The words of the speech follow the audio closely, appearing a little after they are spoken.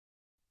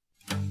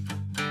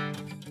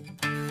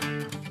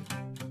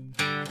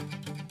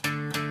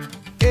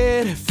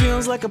It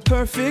feels like a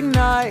perfect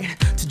night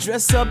to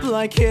dress up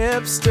like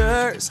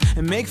hipsters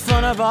and make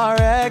fun of our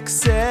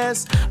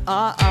exes.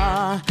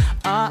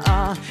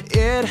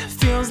 It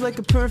feels like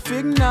a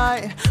perfect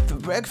night for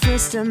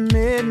breakfast at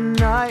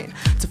midnight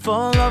to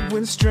fall in love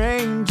with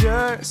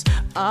strangers.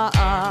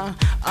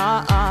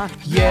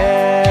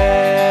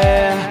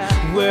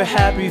 Yeah, we're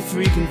happy,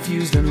 free,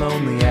 confused, and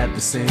lonely at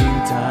the same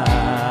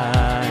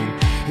time.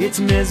 It's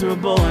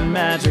miserable and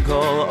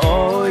magical,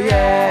 oh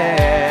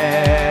yeah.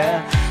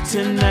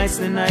 Tonight's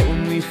the night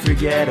when we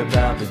forget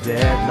about the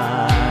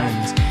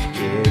deadlines.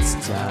 It's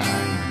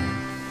time.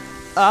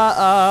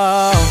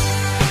 I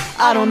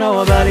don't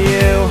know about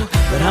you,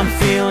 but I'm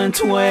feeling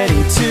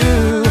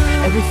 22.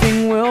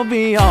 Everything will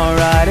be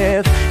alright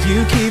if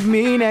you keep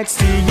me next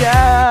to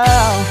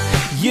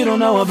you. You don't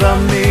know about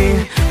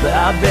me, but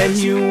I bet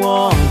you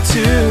want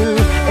to.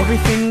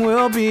 Everything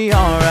will be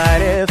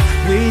alright if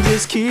we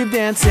just keep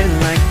dancing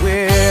like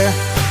we're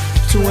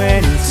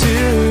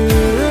 22.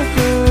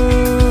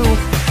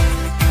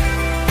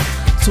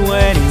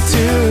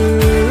 22.